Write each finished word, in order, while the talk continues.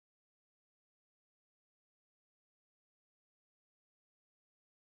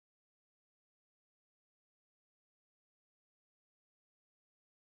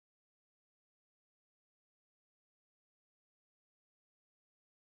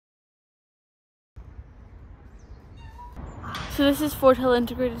So this is Fort Hill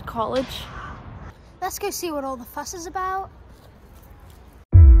Integrated College. Let's go see what all the fuss is about.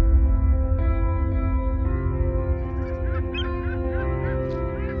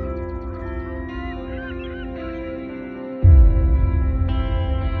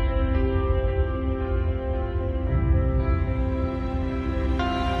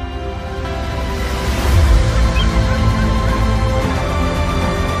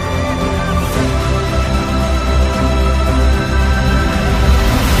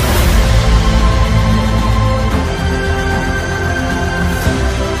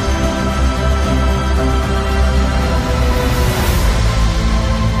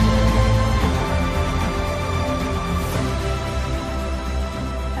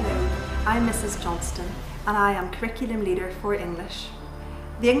 I'm Mrs. Johnston and I am Curriculum Leader for English.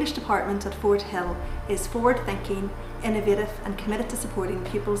 The English Department at Fort Hill is forward-thinking, innovative and committed to supporting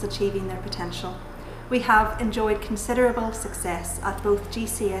pupils achieving their potential. We have enjoyed considerable success at both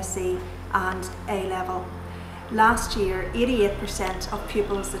GCSE and A-level. Last year, 88% of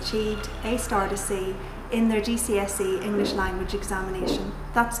pupils achieved A* to C in their GCSE English language examination.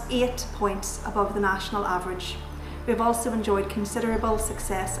 That's 8 points above the national average. We've also enjoyed considerable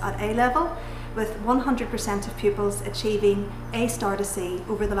success at A-level, with 100% of pupils achieving A* to C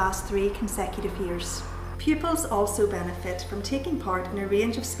over the last 3 consecutive years. Pupils also benefit from taking part in a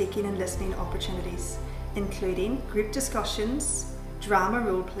range of speaking and listening opportunities, including group discussions, drama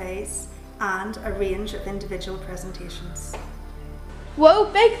role plays, and a range of individual presentations.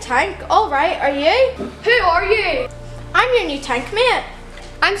 Whoa, big tank, alright, are you? Who are you? I'm your new tank mate.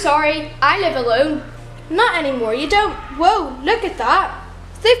 I'm sorry, I live alone. Not anymore, you don't. Whoa, look at that.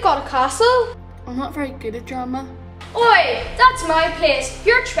 They've got a castle. I'm not very good at drama. Oi, that's my place.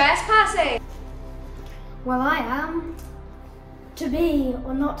 You're trespassing. Well, I am. To be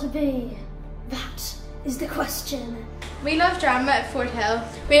or not to be, that is the question. We love drama at Fort Hill.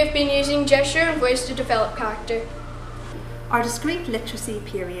 We have been using gesture and voice to develop character. Our discrete literacy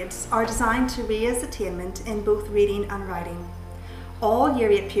periods are designed to raise attainment in both reading and writing. All Year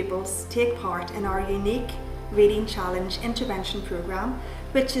 8 pupils take part in our unique Reading Challenge intervention programme,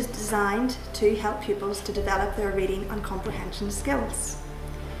 which is designed to help pupils to develop their reading and comprehension skills.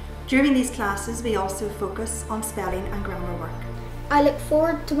 During these classes, we also focus on spelling and grammar work. I look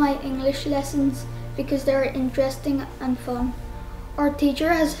forward to my English lessons because they are interesting and fun. Our teacher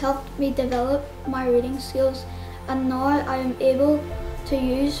has helped me develop my reading skills, and now I am able to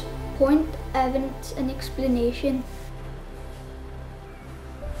use point, evidence and explanation.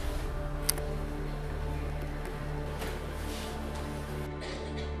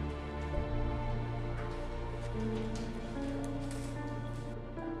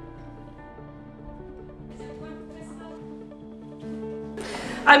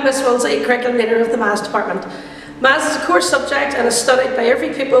 I'm Miss Wilsey, Curriculum Leader of the Maths Department. Maths is a core subject and is studied by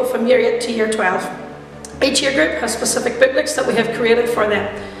every pupil from Year 8 to Year 12. Each year group has specific booklets that we have created for them.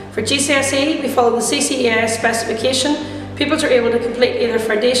 For GCSE, we follow the CCEA specification. Pupils are able to complete either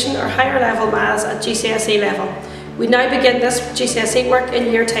foundation or higher level maths at GCSE level. We now begin this GCSE work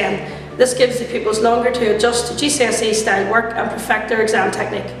in Year 10. This gives the pupils longer to adjust to GCSE style work and perfect their exam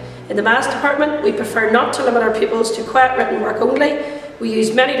technique. In the Maths Department, we prefer not to limit our pupils to quiet written work only. We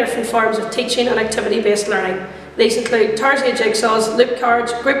use many different forms of teaching and activity-based learning. These include Tarsier jigsaws, loop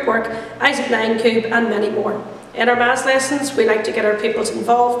cards, group work, Isaac 9 cube and many more. In our maths lessons, we like to get our pupils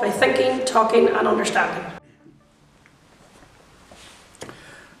involved by thinking, talking and understanding.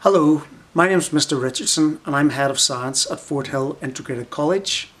 Hello, my name is Mr. Richardson and I'm Head of Science at Fort Hill Integrated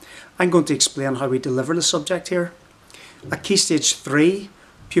College. I'm going to explain how we deliver the subject here. At Key Stage 3,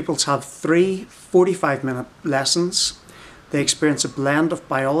 pupils have 3 45-minute lessons. They experience a blend of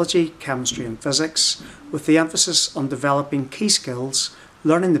biology, chemistry and physics, with the emphasis on developing key skills,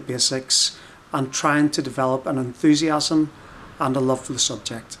 learning the basics and trying to develop an enthusiasm and a love for the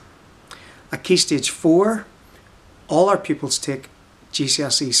subject. At Key Stage 4, all our pupils take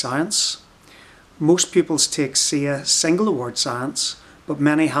GCSE Science. Most pupils take SEA Single Award Science, but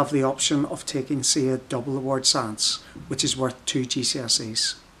many have the option of taking SEA Double Award Science, which is worth 2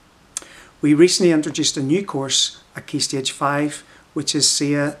 GCSEs. We recently introduced a new course at Key Stage 5, which is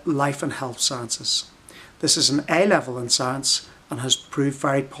SEA Life and Health Sciences. This is an A-level in science and has proved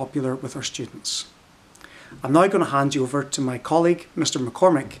very popular with our students. I'm now going to hand you over to my colleague, Mr.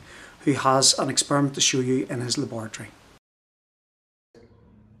 McCormick, who has an experiment to show you in his laboratory.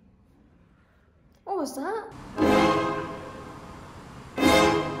 What was that?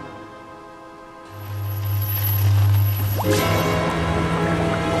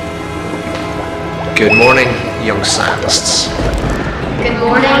 Good morning, young scientists. Good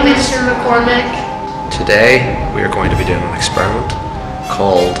morning, Mr. McCormick. Today we are going to be doing an experiment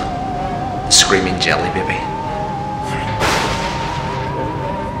called the Screaming Jelly Baby.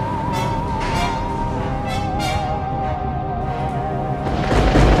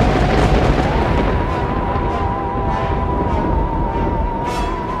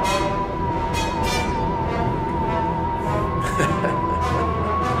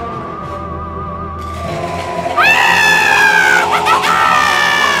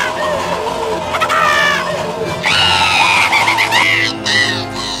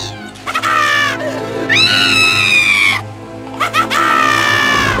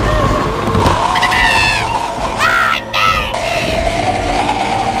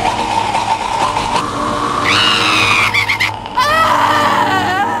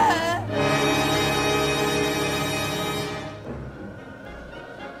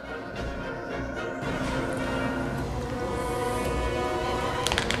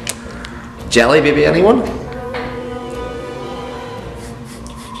 Jelly Baby, anyone?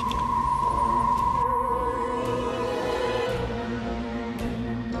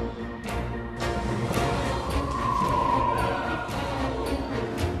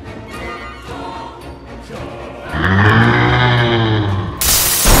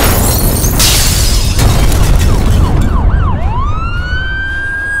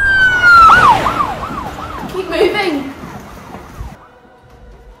 Keep moving.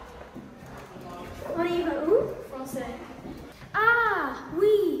 Voulez-vous français? Ah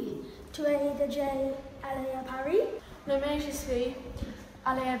oui, tu es déjà allé à Paris? Non mais je suis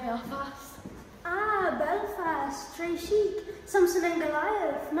allée à Belfast. Ah, Belfast, très chic. Samson and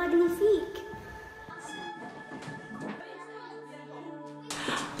Goliath, magnifique.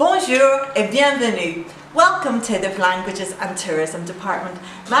 Bonjour et bienvenue. Welcome to the Languages and Tourism Department.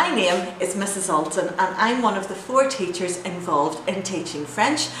 My name is Mrs. Alton and I'm one of the 4 teachers involved in teaching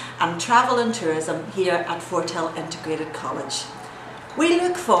French and travel and tourism here at Fort Hill Integrated College. We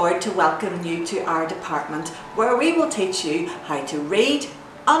look forward to welcoming you to our department where we will teach you how to read,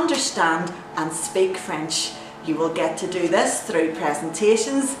 understand and speak French. You will get to do this through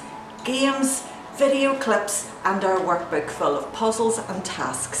presentations, games, video clips and our workbook full of puzzles and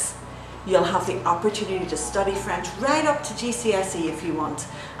tasks. You'll have the opportunity to study French right up to GCSE if you want,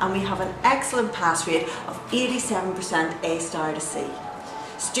 and we have an excellent pass rate of 87% A star to C.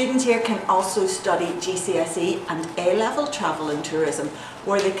 Students here can also study GCSE and A-level travel and tourism,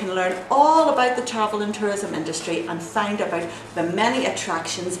 where they can learn all about the travel and tourism industry and find about the many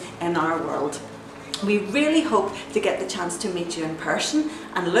attractions in our world. We really hope to get the chance to meet you in person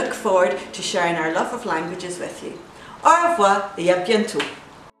and look forward to sharing our love of languages with you. Au revoir et à bientôt.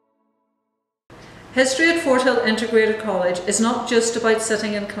 History at Fort Hill Integrated College is not just about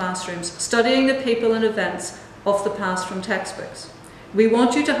sitting in classrooms, studying the people and events of the past from textbooks. We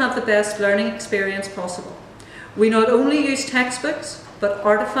want you to have the best learning experience possible. We not only use textbooks, but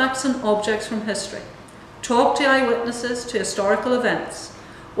artefacts and objects from history. Talk to eyewitnesses to historical events.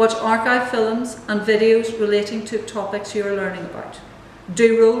 Watch archive films and videos relating to topics you are learning about.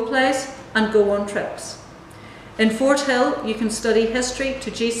 Do role plays and go on trips. In Fort Hill, you can study history to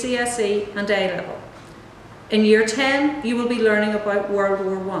GCSE and A-level. In Year 10, you will be learning about World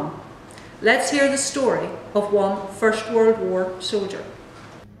War I. Let's hear the story of one First World War soldier.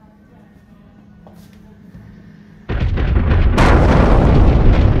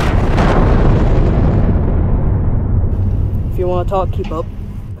 If you want to talk, keep up.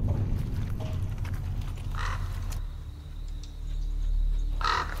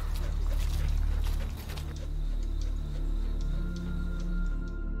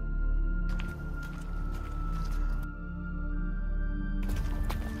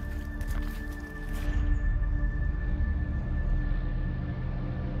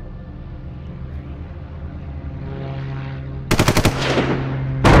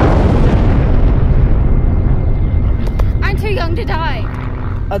 Young to die.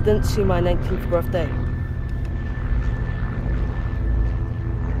 I didn't see my 19th birthday.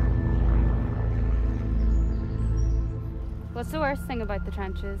 What's the worst thing about the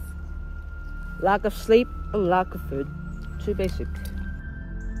trenches? Lack of sleep and lack of food. Too basic.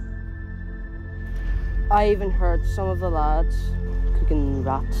 I even heard some of the lads cooking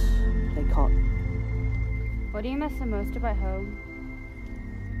rats they caught. What do you miss the most about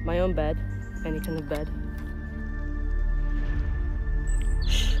home? My own bed. Any kind of bed.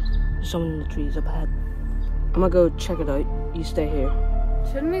 Someone in the trees up ahead. I'm gonna go check it out. You stay here.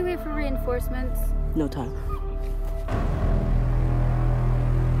 Shouldn't we wait for reinforcements? No time.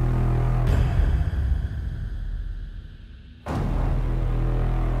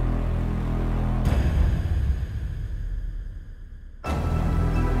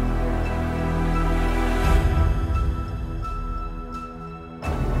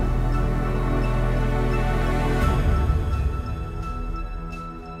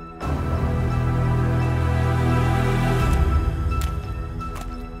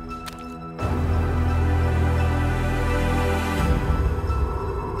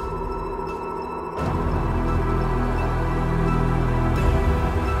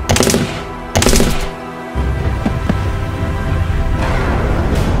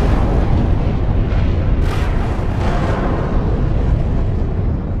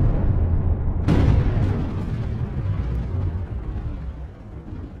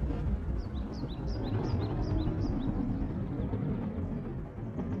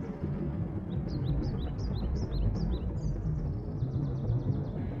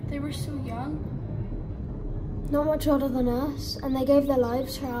 were so young. Not much older than us, and they gave their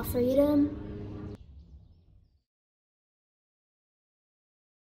lives for our freedom.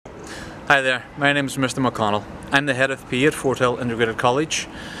 Hi there, my name is Mr. McConnell. I'm the head of PE at Fort Hill Integrated College.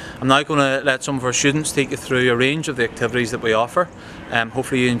 I'm now going to let some of our students take you through a range of the activities that we offer.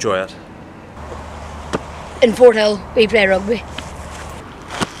 Hopefully you enjoy it. In Fort Hill, we play rugby.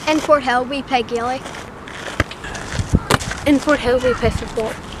 In Fort Hill, we play Gaelic. In Fort Hill, we play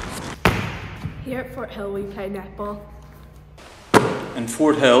football. Here at Fort Hill, we play netball. In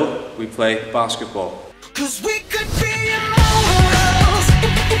Fort Hill, we play basketball. 'Cause we could be immortals,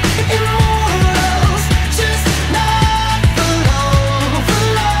 immortals, just not for long, for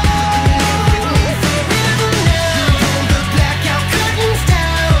long. Forever now, pull the blackout curtains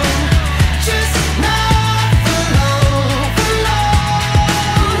down, just not for long, for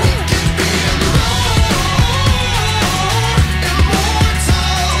long. We could be immortals, immortals,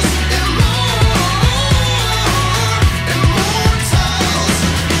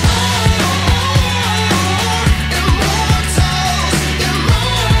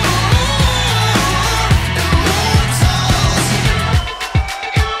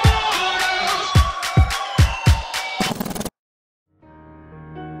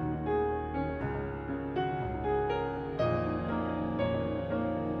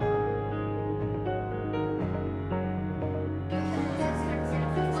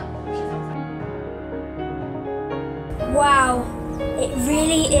 Wow, it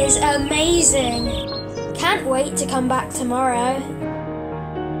really is amazing. Can't wait to come back tomorrow.